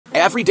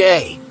Every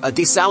day, a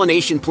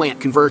desalination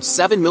plant converts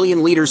 7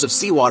 million liters of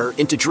seawater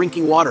into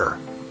drinking water.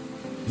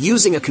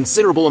 Using a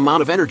considerable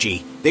amount of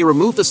energy, they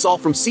remove the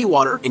salt from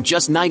seawater in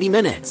just 90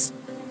 minutes.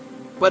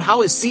 But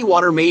how is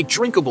seawater made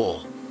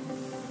drinkable?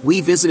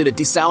 We visited a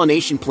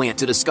desalination plant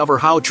to discover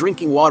how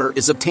drinking water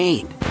is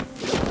obtained.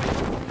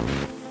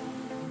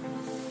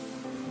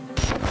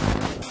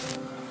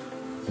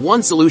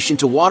 One solution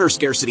to water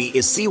scarcity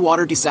is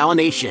seawater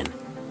desalination.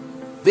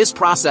 This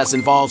process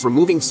involves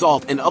removing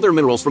salt and other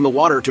minerals from the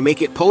water to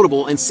make it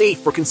potable and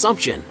safe for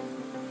consumption.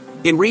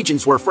 In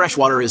regions where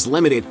freshwater is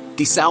limited,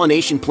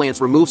 desalination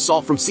plants remove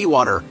salt from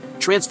seawater,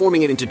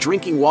 transforming it into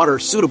drinking water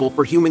suitable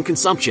for human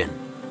consumption.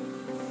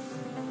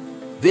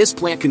 This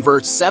plant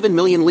converts 7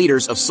 million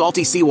liters of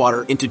salty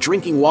seawater into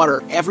drinking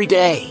water every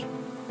day.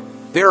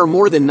 There are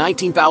more than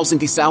 19,000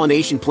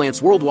 desalination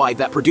plants worldwide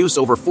that produce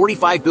over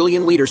 45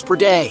 billion liters per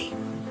day.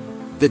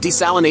 The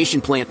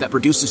desalination plant that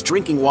produces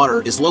drinking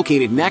water is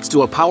located next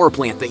to a power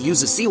plant that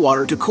uses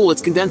seawater to cool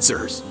its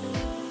condensers.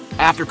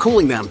 After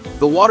cooling them,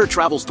 the water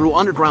travels through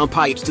underground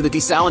pipes to the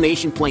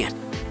desalination plant.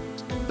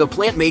 The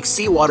plant makes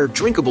seawater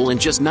drinkable in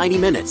just 90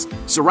 minutes,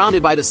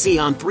 surrounded by the sea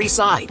on 3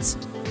 sides.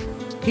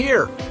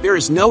 Here, there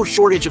is no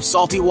shortage of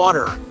salty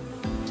water.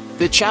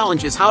 The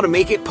challenge is how to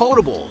make it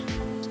potable.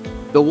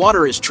 The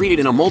water is treated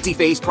in a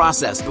multi-phase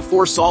process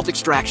before salt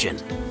extraction.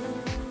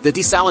 The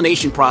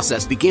desalination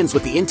process begins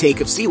with the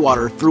intake of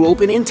seawater through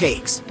open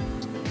intakes.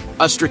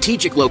 A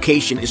strategic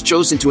location is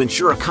chosen to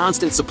ensure a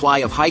constant supply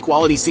of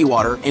high-quality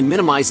seawater and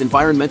minimize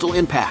environmental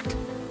impact.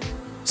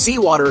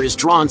 Seawater is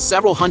drawn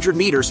several hundred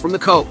meters from the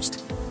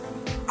coast.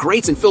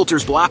 Grates and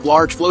filters block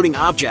large floating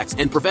objects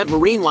and prevent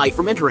marine life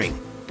from entering.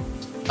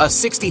 A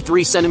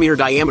 63-centimeter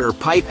diameter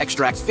pipe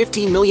extracts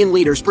 15 million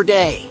liters per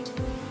day.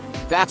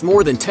 That's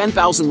more than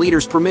 10,000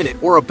 liters per minute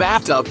or a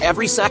bathtub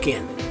every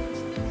second.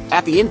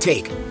 At the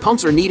intake,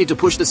 pumps are needed to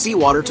push the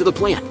seawater to the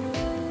plant.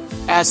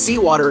 As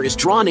seawater is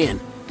drawn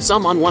in,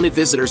 some unwanted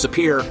visitors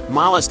appear: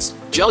 mollusks,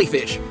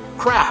 jellyfish,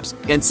 crabs,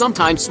 and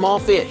sometimes small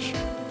fish.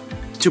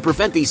 To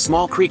prevent these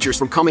small creatures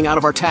from coming out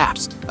of our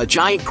taps, a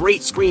giant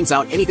grate screens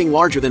out anything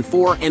larger than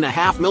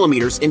 4.5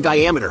 millimeters in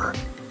diameter.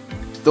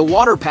 The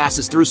water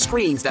passes through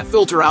screens that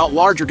filter out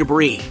larger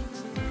debris.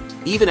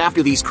 Even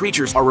after these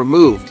creatures are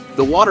removed,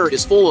 the water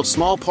is full of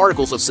small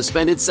particles of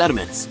suspended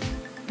sediments.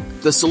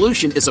 The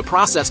solution is a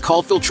process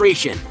called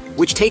filtration,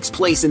 which takes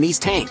place in these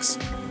tanks.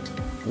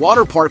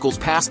 Water particles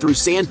pass through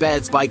sand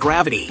beds by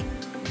gravity.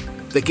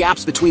 The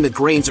gaps between the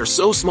grains are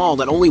so small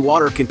that only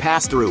water can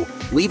pass through,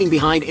 leaving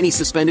behind any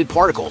suspended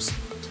particles.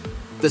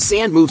 The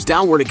sand moves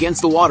downward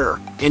against the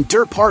water, and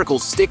dirt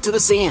particles stick to the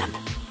sand.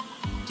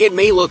 It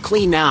may look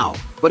clean now,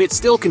 but it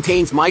still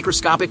contains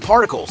microscopic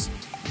particles.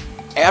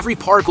 Every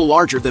particle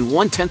larger than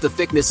 1/10 the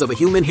thickness of a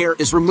human hair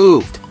is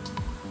removed.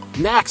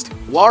 Next,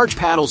 large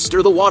paddles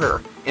stir the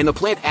water, and the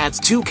plant adds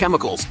 2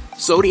 chemicals: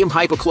 sodium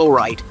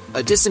hypochlorite,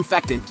 a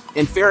disinfectant,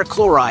 and ferric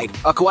chloride,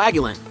 a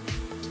coagulant.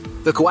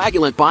 The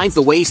coagulant binds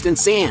the waste and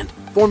sand,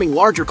 forming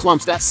larger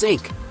clumps that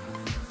sink.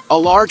 A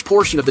large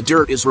portion of the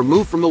dirt is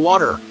removed from the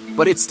water,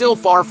 but it's still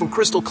far from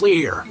crystal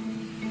clear.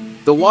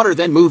 The water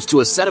then moves to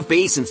a set of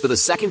basins for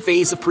the second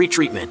phase of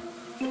pretreatment.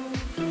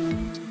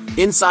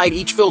 Inside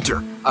each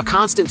filter, a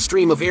constant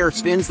stream of air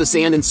spins the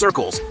sand in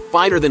circles,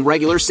 finer than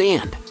regular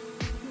sand.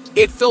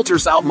 It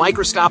filters out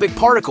microscopic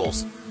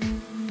particles.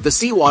 The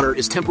seawater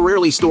is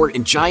temporarily stored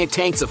in giant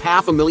tanks of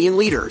 500,000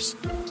 liters.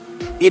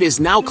 It is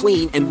now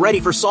clean and ready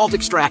for salt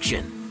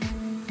extraction.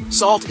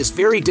 Salt is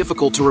very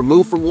difficult to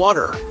remove from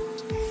water.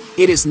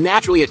 It is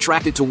naturally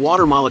attracted to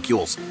water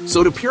molecules,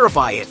 so to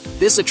purify it,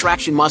 this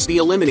attraction must be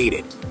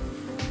eliminated.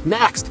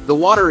 Next, the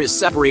water is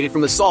separated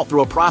from the salt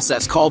through a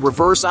process called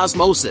reverse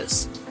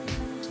osmosis.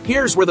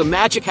 Here's where the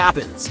magic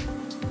happens.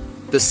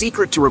 The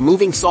secret to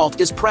removing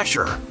salt is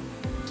pressure.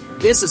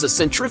 This is a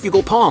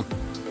centrifugal pump.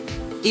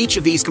 Each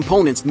of these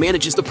components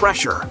manages the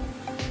pressure.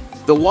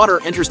 The water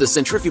enters the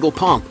centrifugal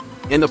pump,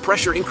 and the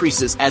pressure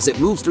increases as it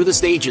moves through the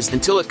stages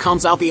until it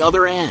comes out the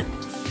other end.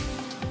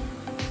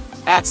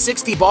 At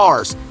 60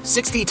 bars,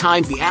 60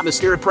 times the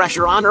atmospheric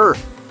pressure on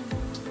Earth.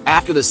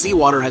 After the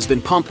seawater has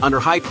been pumped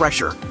under high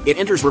pressure, it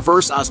enters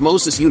reverse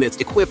osmosis units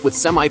equipped with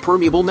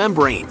semi-permeable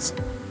membranes.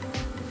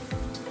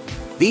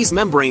 These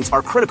membranes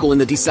are critical in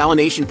the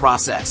desalination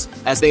process,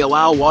 as they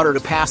allow water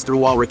to pass through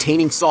while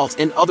retaining salts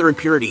and other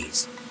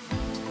impurities.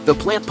 The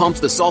plant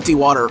pumps the salty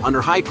water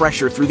under high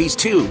pressure through these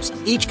tubes,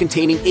 each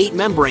containing 8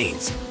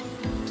 membranes.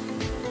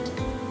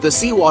 The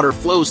seawater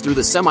flows through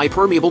the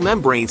semi-permeable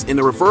membranes in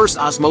the reverse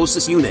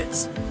osmosis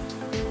units.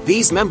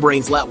 These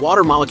membranes let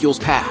water molecules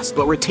pass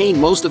but retain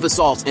most of the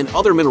salts and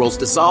other minerals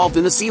dissolved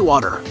in the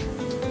seawater.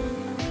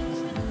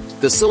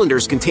 The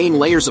cylinders contain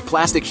layers of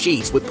plastic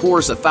sheets with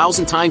pores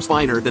 1,000 times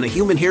finer than a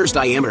human hair's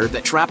diameter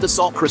that trap the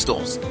salt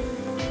crystals.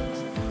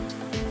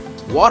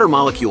 Water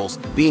molecules,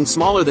 being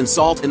smaller than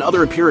salt and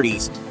other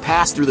impurities,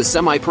 pass through the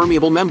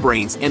semi-permeable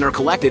membranes and are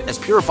collected as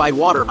purified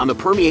water on the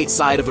permeate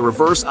side of the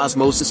reverse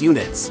osmosis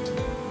units.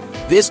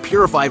 This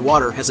purified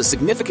water has a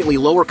significantly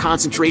lower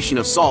concentration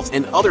of salts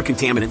and other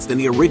contaminants than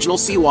the original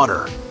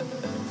seawater.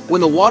 When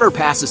the water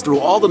passes through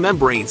all the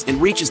membranes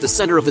and reaches the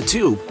center of the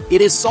tube,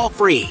 it is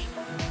salt-free.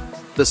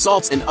 The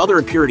salts and other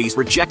impurities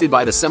rejected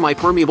by the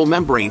semi-permeable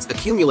membranes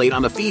accumulate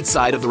on the feed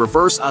side of the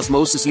reverse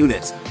osmosis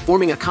units,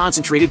 forming a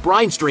concentrated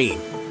brine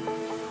stream.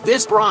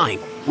 This brine,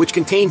 which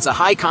contains a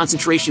high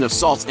concentration of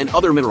salts and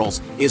other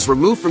minerals, is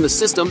removed from the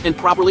system and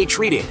properly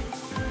treated.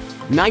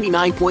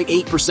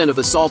 99.8% of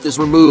the salt is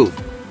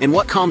removed, and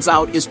what comes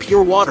out is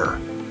pure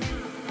water.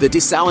 The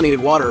desalinated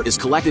water is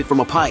collected from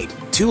a pipe.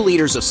 2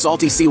 liters of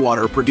salty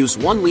seawater produce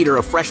 1 liter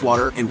of fresh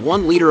water and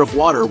 1 liter of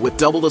water with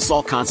double the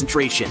salt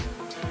concentration.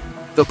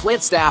 The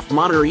plant staff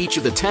monitor each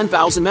of the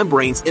 10,000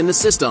 membranes in the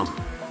system.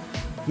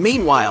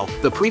 Meanwhile,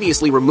 the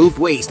previously removed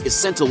waste is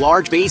sent to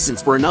large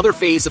basins for another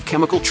phase of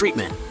chemical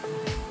treatment.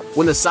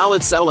 When the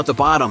solids settle at the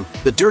bottom,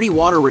 the dirty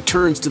water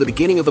returns to the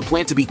beginning of the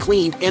plant to be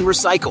cleaned and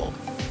recycled.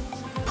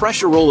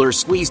 Pressure rollers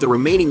squeeze the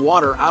remaining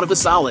water out of the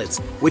solids,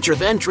 which are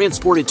then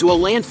transported to a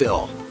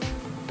landfill.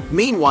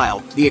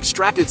 Meanwhile, the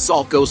extracted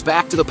salt goes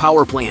back to the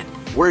power plant,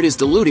 where it is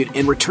diluted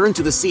and returned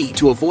to the sea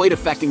to avoid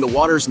affecting the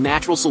water's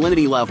natural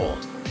salinity level.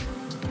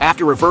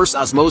 After reverse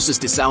osmosis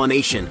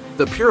desalination,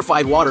 the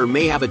purified water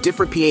may have a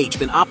different pH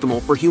than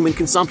optimal for human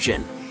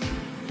consumption.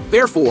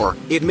 Therefore,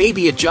 it may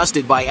be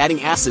adjusted by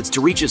adding acids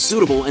to reach a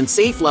suitable and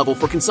safe level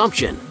for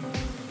consumption.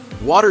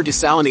 Water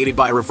desalinated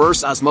by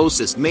reverse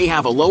osmosis may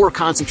have a lower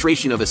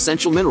concentration of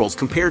essential minerals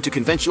compared to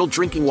conventional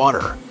drinking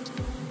water.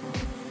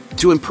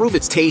 To improve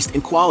its taste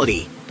and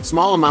quality,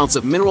 small amounts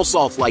of mineral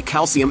salts like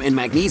calcium and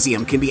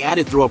magnesium can be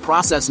added through a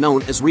process known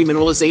as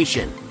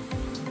remineralization.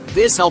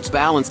 This helps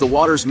balance the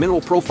water's mineral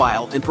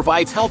profile and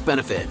provides health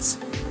benefits.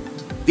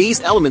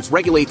 These elements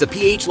regulate the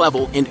pH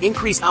level and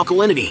increase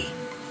alkalinity.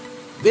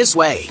 This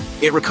way,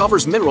 it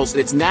recovers minerals at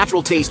its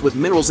natural taste with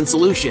minerals in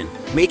solution,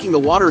 making the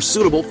water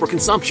suitable for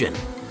consumption.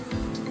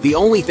 The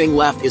only thing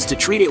left is to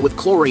treat it with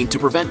chlorine to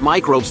prevent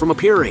microbes from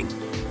appearing.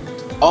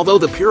 Although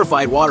the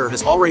purified water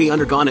has already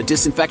undergone a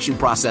disinfection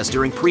process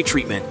during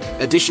pre-treatment,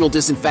 additional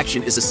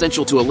disinfection is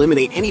essential to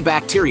eliminate any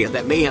bacteria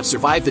that may have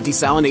survived the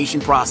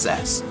desalination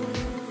process.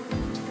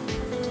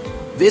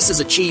 This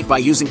is achieved by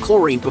using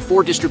chlorine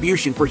before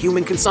distribution for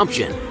human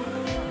consumption.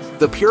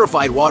 The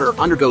purified water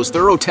undergoes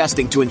thorough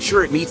testing to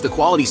ensure it meets the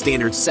quality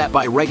standards set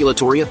by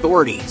regulatory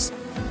authorities.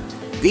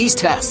 These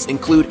tests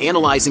include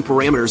analyzing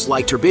parameters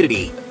like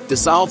turbidity,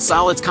 dissolved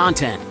solids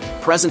content,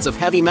 presence of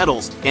heavy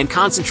metals, and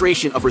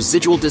concentration of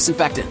residual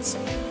disinfectants.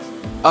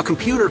 A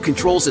computer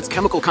controls its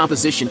chemical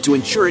composition to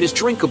ensure it is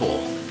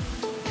drinkable.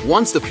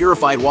 Once the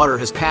purified water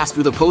has passed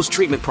through the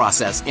post-treatment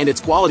process and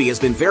its quality has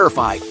been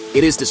verified,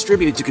 it is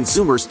distributed to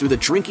consumers through the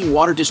drinking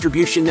water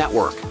distribution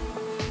network.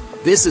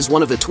 This is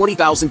one of the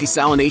 20,000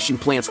 desalination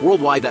plants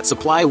worldwide that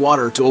supply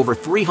water to over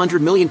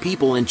 300 million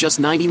people in just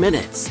 90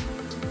 minutes.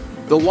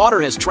 The water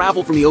has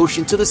traveled from the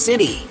ocean to the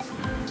city.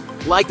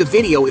 Like the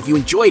video if you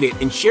enjoyed it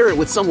and share it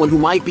with someone who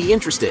might be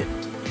interested.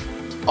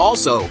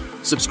 Also,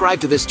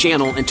 subscribe to this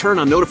channel and turn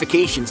on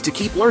notifications to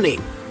keep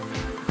learning.